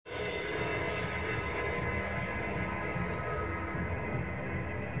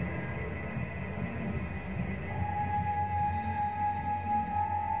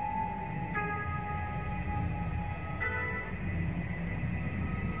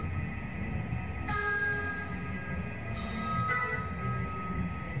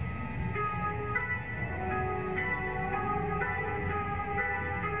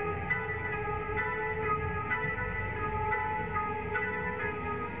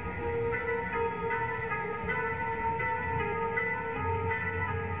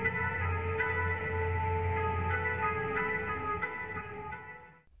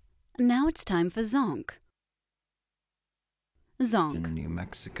Now it's time for Zonk. Zonk. In New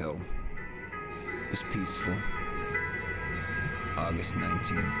Mexico was peaceful. August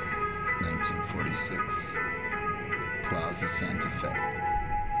 19th, 1946. Plaza Santa Fe.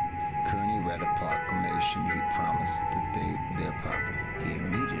 Kearney read a proclamation he promised that their property. He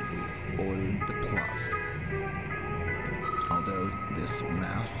immediately ordered the plaza. Although this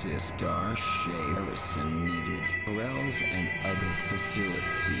massive star-shaped garrison needed corrals and other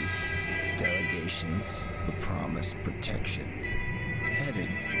facilities, delegations were promised protection, headed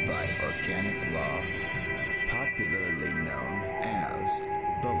by organic law, popularly known as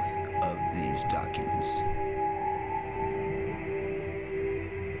both of these documents.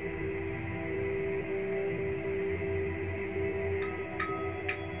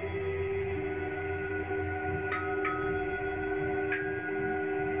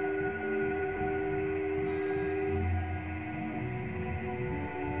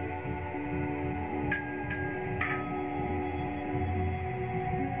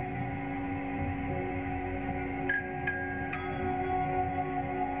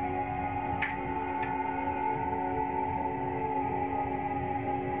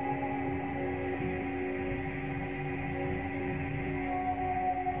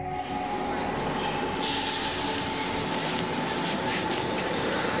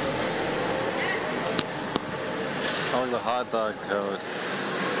 The Hot Dog Code,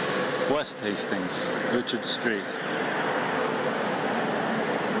 West Hastings, Richard Street.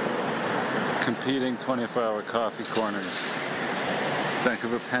 Competing 24-hour coffee corners.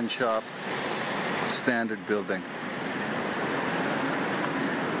 Vancouver Pen Shop, Standard Building.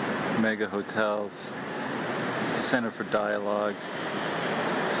 Mega Hotels, Center for Dialogue,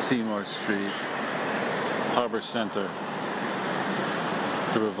 Seymour Street, Harbor Center,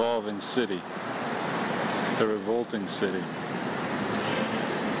 The Revolving City. The revolting city.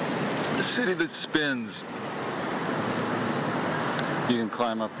 The city that spins. You can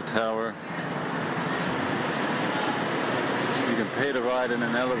climb up the tower. You can pay to ride in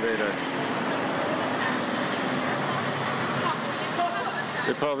an elevator.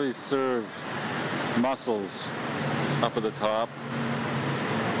 They probably serve mussels up at the top.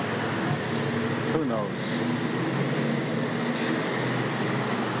 Who knows?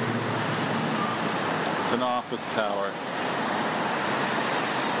 It's an office tower.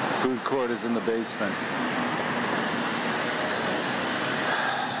 Food court is in the basement.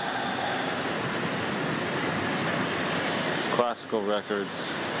 Classical records,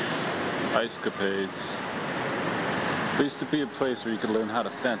 ice capades. There used to be a place where you could learn how to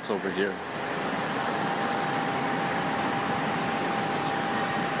fence over here.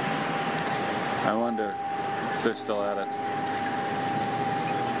 I wonder if they're still at it.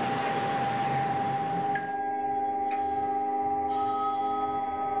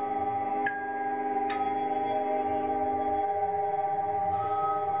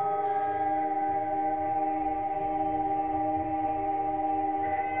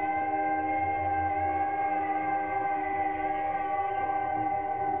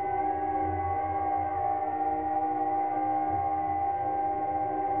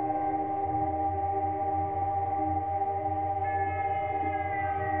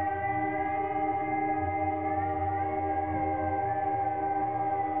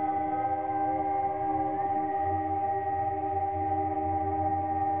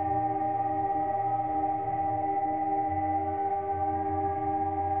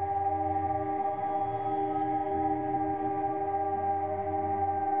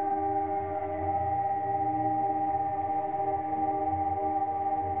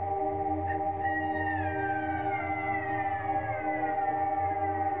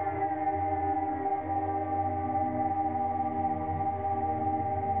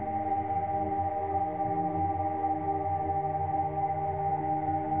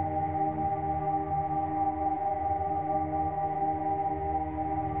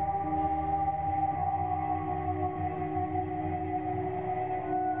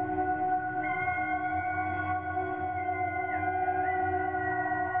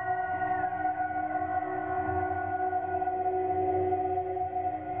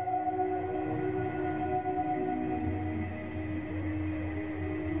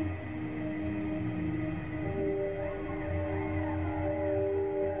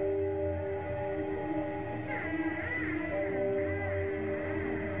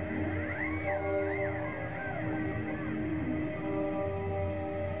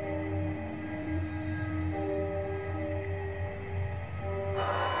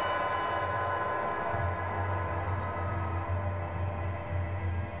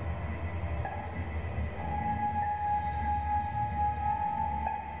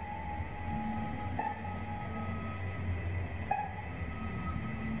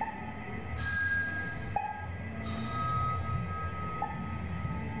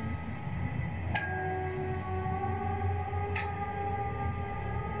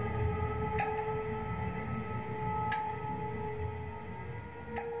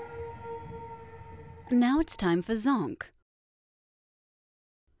 Now it's time for Zonk.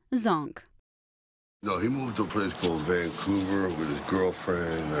 Zonk. No, he moved to a place called Vancouver with his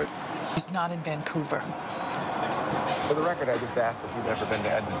girlfriend. He's not in Vancouver. For the record, I just asked if you'd ever been to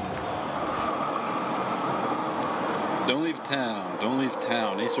Edmonton. Don't leave town, don't leave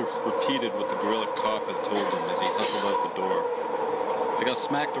town. Asa repeated what the gorilla cop had told him as he hustled out the door. I got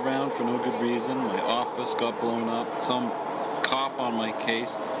smacked around for no good reason. My office got blown up. Some cop on my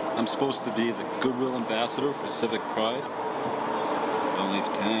case. I'm supposed to be the goodwill ambassador for civic pride. Don't leave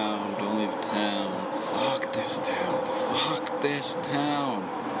town, don't leave town. Fuck this town, fuck this town.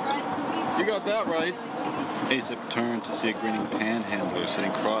 You got that right. Asap turned to see a grinning panhandler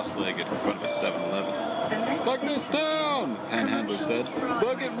sitting cross-legged in front of a 7-Eleven. Fuck this town, the panhandler said.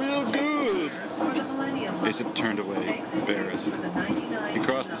 Fuck it real good. Asap turned away, embarrassed. He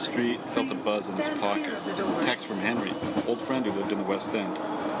crossed the street, felt a buzz in his pocket. A text from Henry, old friend who lived in the West End.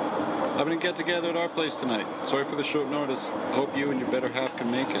 Having a get-together at our place tonight. Sorry for the short notice. I hope you and your better half can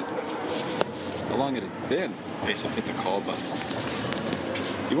make it. How long had it been? Asap hit the call button.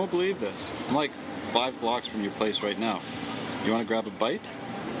 You won't believe this. I'm like 5 blocks from your place right now. You want to grab a bite?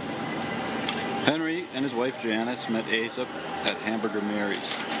 Henry and his wife Janice met Asap at Hamburger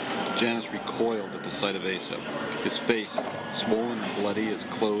Mary's. Janice recoiled at the sight of Asap. His face, swollen and bloody, his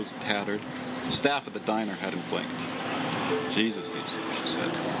clothes tattered. The staff at the diner hadn't blinked. Jesus, Asap, she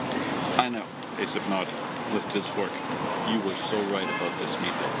said. I know, Asap nodded, lifted his fork. You were so right about this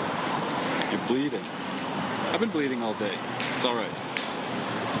meatloaf. You're bleeding. I've been bleeding all day. It's all right.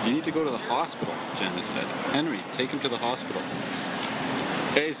 You need to go to the hospital, Janice said. Henry, take him to the hospital.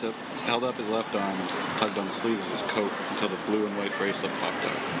 Asap held up his left arm and tugged on the sleeve of his coat until the blue and white bracelet popped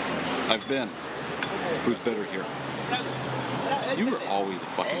out. I've been. Food's better here. You were always a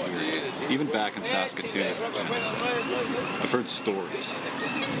fucking weirdo, even back in Saskatoon, Janice said. I've heard stories.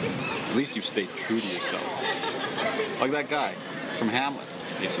 At least you stayed true to yourself. Like that guy from Hamlet,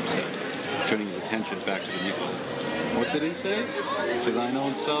 Asap said, turning his attention back to the meatloaf. What did he say? Did I know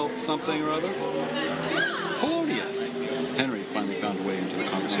himself something or other? Polonius. Henry finally found a way into the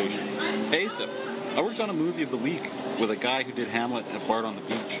conversation. Asap, I worked on a movie of the week with a guy who did Hamlet at Bard on the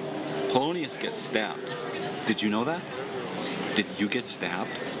Beach. Polonius gets stabbed. Did you know that? Did you get stabbed?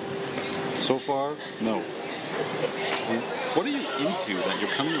 So far, no. What are you into that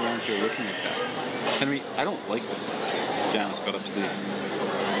you're coming around here looking like that? Henry, I don't like this. Janice got up to leave.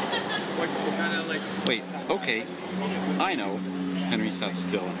 Wait, okay. I know. Henry sat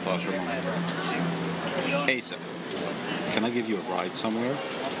still and thought for a moment. Asap, can I give you a ride somewhere?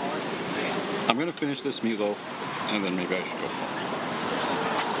 I'm going to finish this meatloaf, and then maybe I should go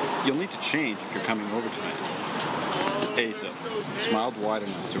home. You'll need to change if you're coming over tonight. Asap smiled wide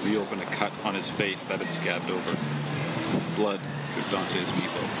enough to reopen a cut on his face that had scabbed over. Blood dripped onto his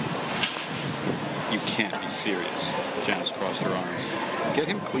meatloaf. You can't be serious. Janice crossed her arms. Get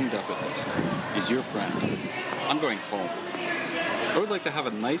him cleaned up at least. He's your friend. I'm going home. I would like to have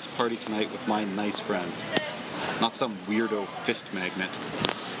a nice party tonight with my nice friends. Not some weirdo fist magnet.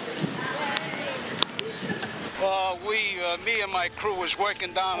 Me and my crew was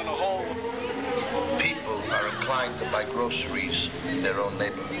working down in a hole. People are inclined to buy groceries in their own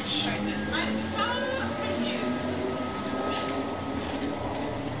neighborhoods.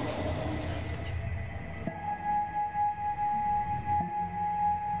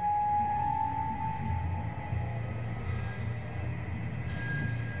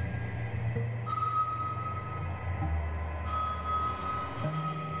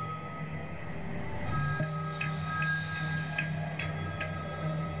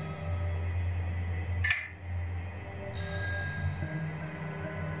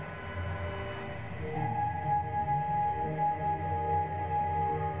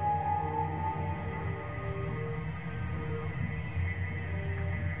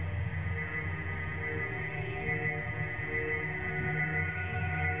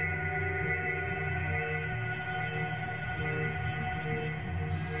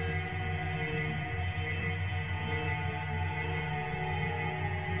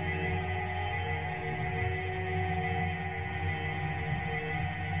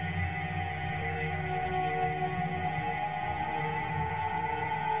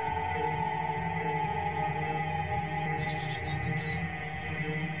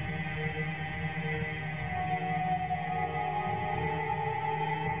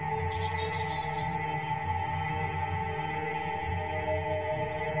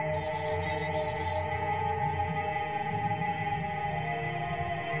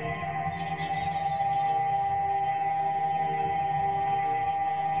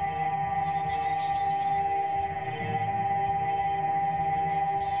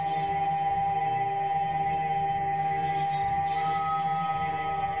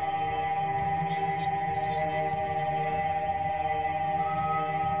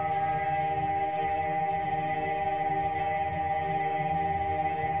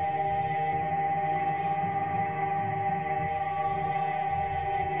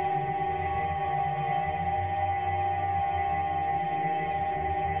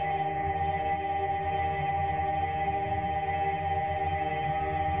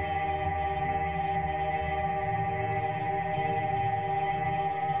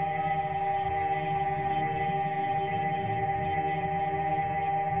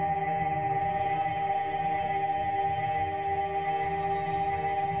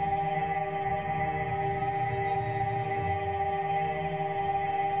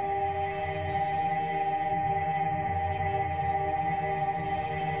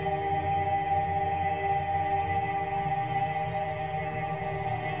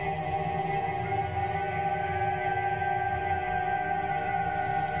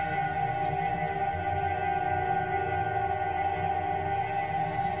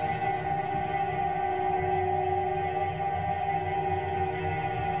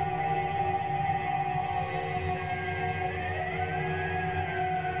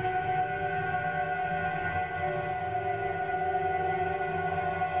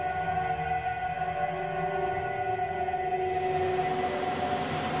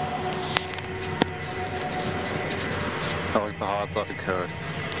 the Hot Dog Code.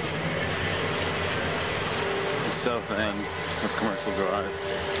 The south end of Commercial Drive.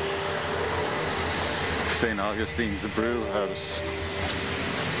 St. Augustine's Brew House.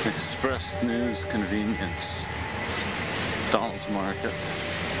 Express News Convenience. Donald's Market.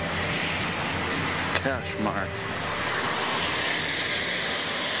 Cash Mart.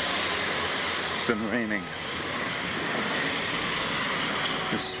 It's been raining.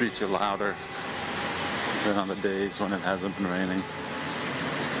 The streets are louder than on the days when it hasn't been raining.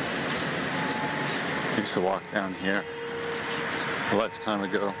 I used to walk down here a lifetime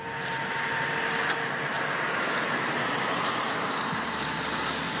ago.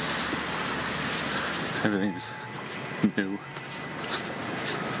 Everything's new.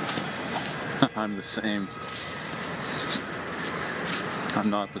 I'm the same.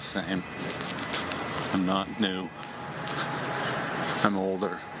 I'm not the same. I'm not new. I'm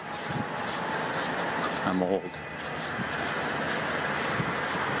older. I'm old.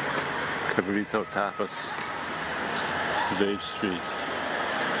 Cabrito Tapas. Vage Street.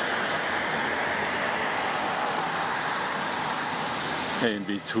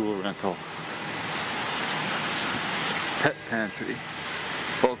 A&B Tool Rental. Pet Pantry.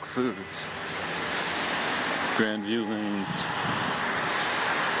 Bulk Foods. Grandview Lanes.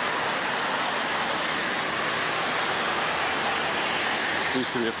 There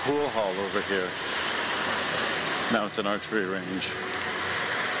used to be a pool hall over here. Now it's an archery range.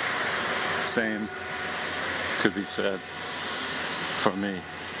 Same could be said for me.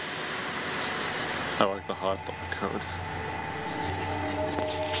 I like the Hot Dog Code.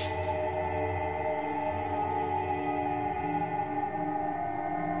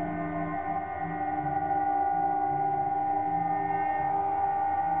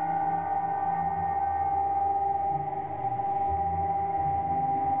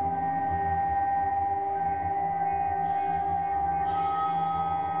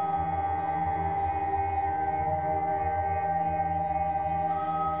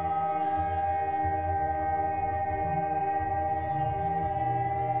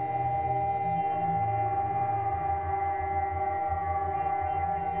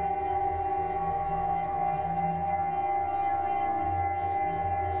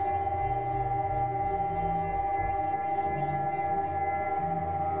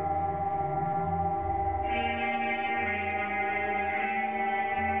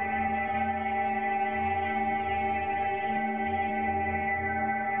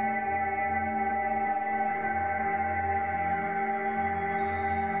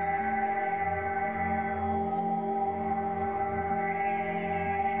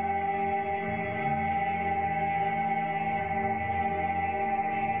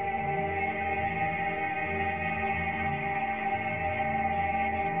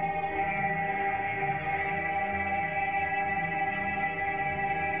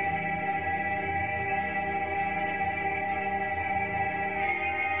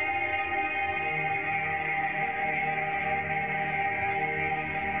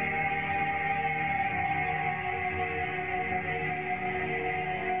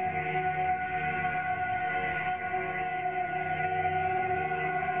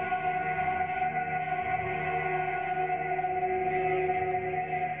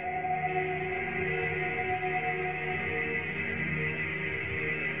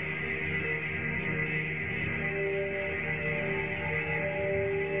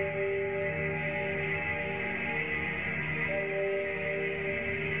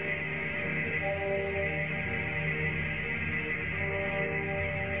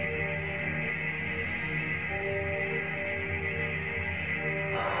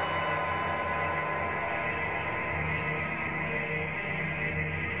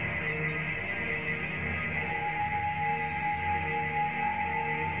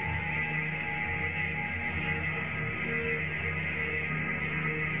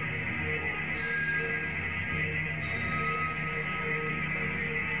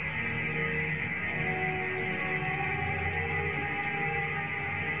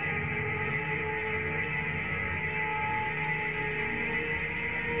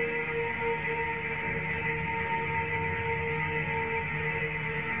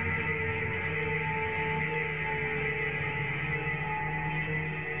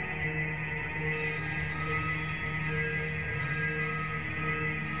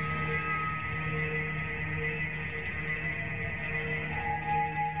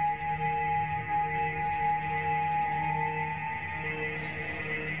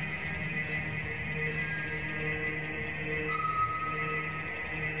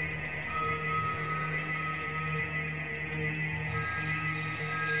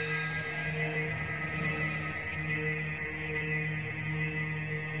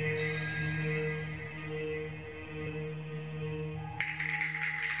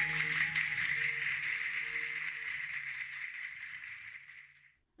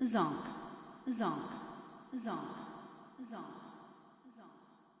 zonk, zonk, zonk, zonk.